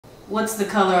What's the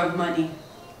color of money?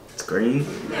 It's green.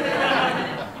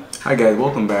 Hi guys,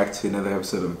 welcome back to another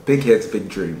episode of Big Heads, Big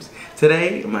Dreams.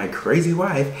 Today, my crazy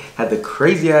wife had the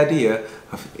crazy idea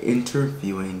of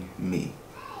interviewing me.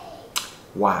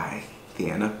 Why,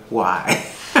 Deanna? Why?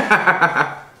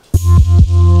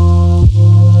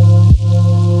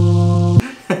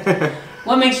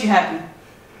 What makes you happy?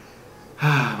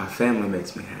 My family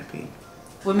makes me happy.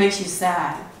 What makes you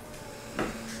sad?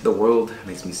 The world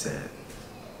makes me sad.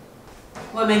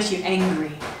 What makes you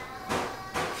angry?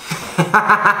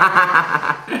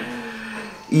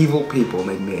 Evil people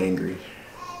make me angry.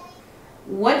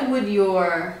 What would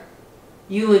your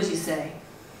eulogy say?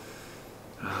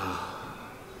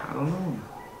 I don't know.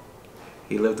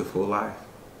 He lived a full life.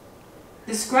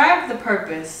 Describe the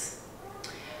purpose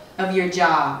of your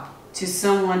job to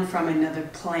someone from another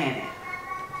planet.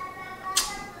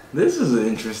 This is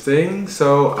interesting.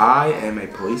 So I am a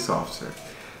police officer.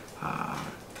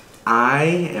 I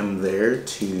am there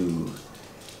to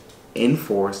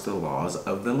enforce the laws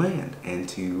of the land and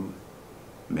to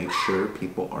make sure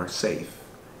people are safe.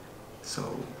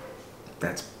 So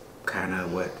that's kind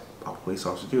of what all police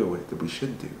officers do, what we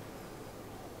should do.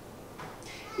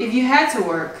 If you had to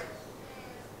work,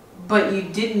 but you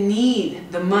didn't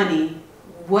need the money,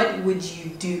 what would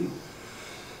you do?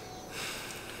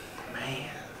 Man,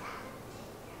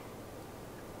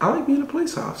 I like being a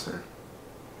police officer.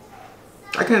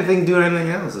 I can't think doing anything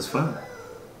else. It's fun.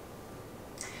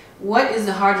 What is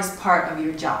the hardest part of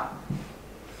your job?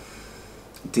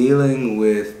 Dealing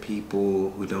with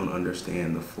people who don't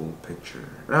understand the full picture.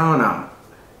 I don't know.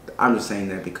 I'm just saying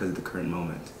that because of the current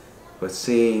moment. But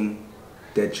seeing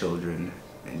dead children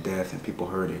and death and people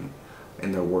hurting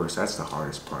and their worst, that's the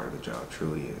hardest part of the job,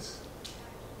 truly is.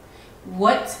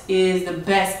 What is the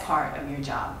best part of your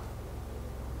job?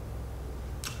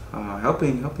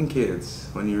 Helping kids.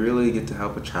 When you really get to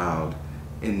help a child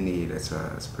in need, it's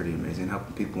pretty amazing.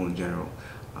 Helping people in general.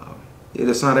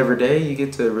 It's not every day you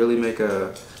get to really make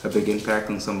a big impact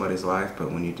on somebody's life,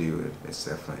 but when you do, it's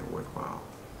definitely worthwhile.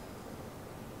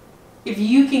 If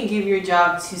you can give your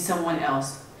job to someone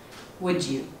else, would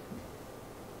you?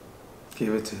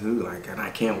 Give it to who? Like, and I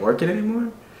can't work it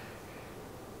anymore?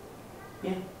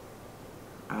 Yeah.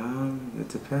 It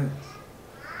depends.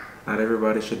 Not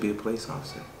everybody should be a police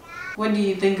officer. What do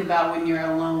you think about when you're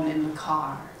alone in the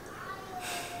car?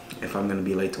 If I'm gonna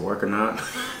be late to work or not.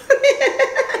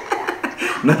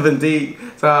 Nothing deep.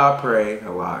 So I pray a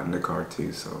lot in the car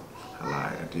too, so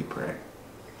I do pray.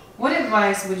 What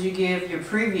advice would you give your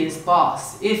previous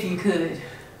boss, if you could?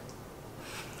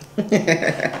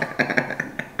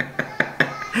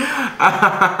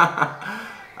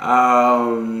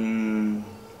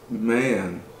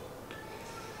 Man,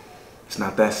 it's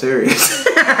not that serious.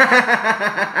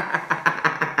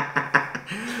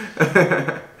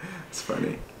 It's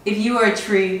funny. If you were a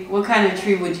tree, what kind of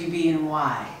tree would you be and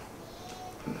why?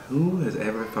 Who has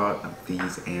ever thought of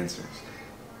these answers?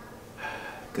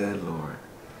 Good Lord.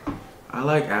 I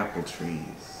like apple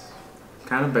trees.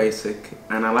 Kind of basic.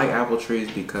 And I like apple trees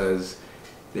because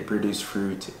they produce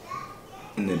fruit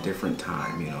in a different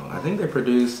time, you know. I think they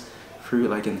produce fruit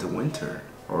like into winter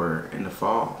or in the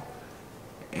fall.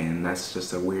 And that's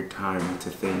just a weird time to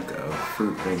think of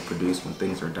fruit being produced when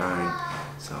things are dying.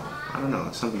 So, I don't know,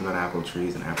 it's something about apple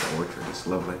trees and apple orchards. It's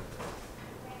lovely.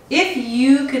 If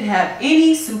you could have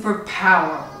any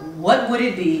superpower, what would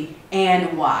it be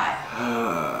and why?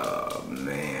 Oh,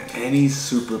 man. Any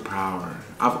superpower.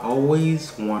 I've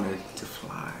always wanted to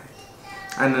fly.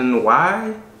 And then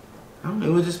why? I don't know,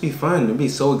 it would just be fun. It would be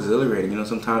so exhilarating. You know,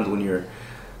 sometimes when you're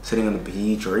sitting on the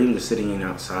beach or even just sitting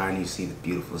outside and you see the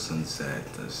beautiful sunset,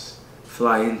 just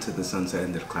fly into the sunset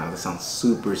into the clouds. It sounds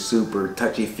super, super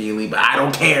touchy-feely, but I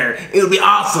don't care. It would be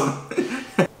awesome.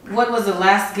 What was the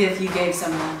last gift you gave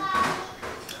someone?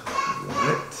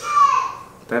 What?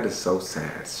 That is so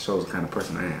sad. It shows the kind of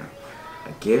person I am.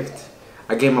 A gift?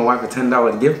 I gave my wife a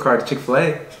 $10 gift card to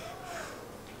Chick-fil-A.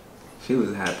 She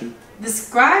was happy.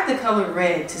 Describe the color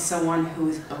red to someone who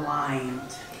is blind.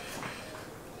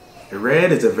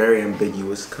 Red is a very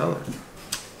ambiguous color.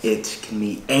 It can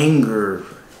mean anger,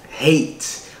 hate,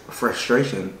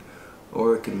 frustration,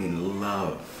 or it can mean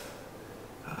love,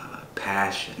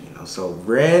 passion, you know. So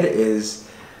red is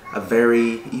a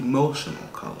very emotional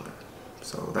color.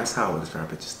 So that's how I would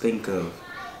describe it. Just think of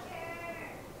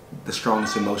the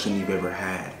strongest emotion you've ever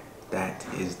had. That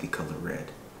is the color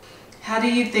red. How do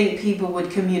you think people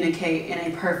would communicate in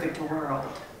a perfect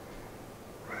world?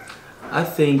 I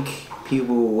think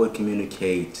people would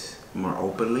communicate more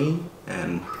openly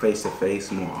and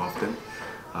face-to-face more often,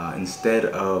 instead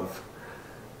of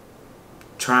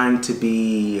trying to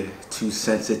be too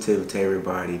sensitive to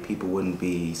everybody. People wouldn't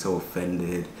be so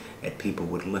offended, and people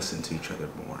would listen to each other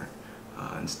more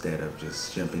instead of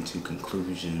just jumping to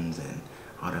conclusions and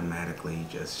automatically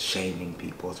just shaming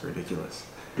people. It's ridiculous.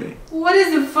 What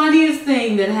is the funniest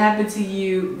thing that happened to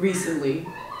you recently?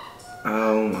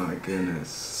 Oh my goodness.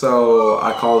 So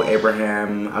I called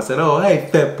Abraham. I said, oh, hey,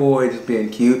 fat boy, just being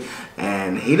cute.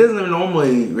 And he doesn't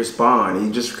normally respond.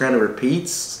 He just kind of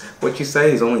repeats what you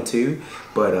say. He's only 2.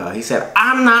 But he said,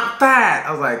 I'm not fat.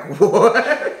 I was like, what?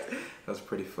 That was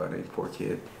pretty funny. Poor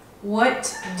kid.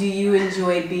 What do you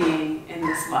enjoy being in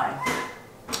this life?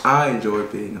 I enjoy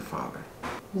being a father.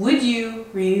 Would you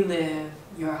relive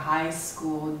your high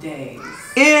school days?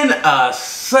 In a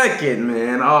second,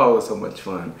 man. Oh, it was so much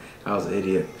fun. I was an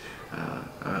idiot.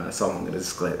 That's all I'm going to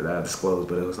disclose,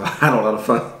 but it was, I had a lot of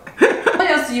fun. What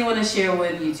else do you want to share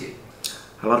with YouTube?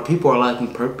 A lot of people are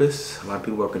lacking purpose. A lot of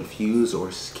people are confused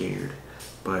or scared.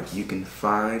 But you can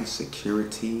find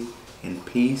security and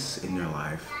peace in your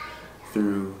life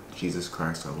through Jesus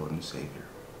Christ, our Lord and Savior.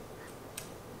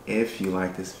 If you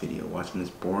like this video, watching this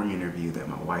boring interview that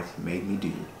my wife made me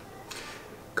do,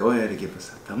 go ahead and give us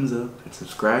a thumbs up and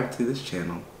subscribe to this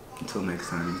channel. Until next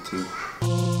time,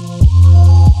 YouTube.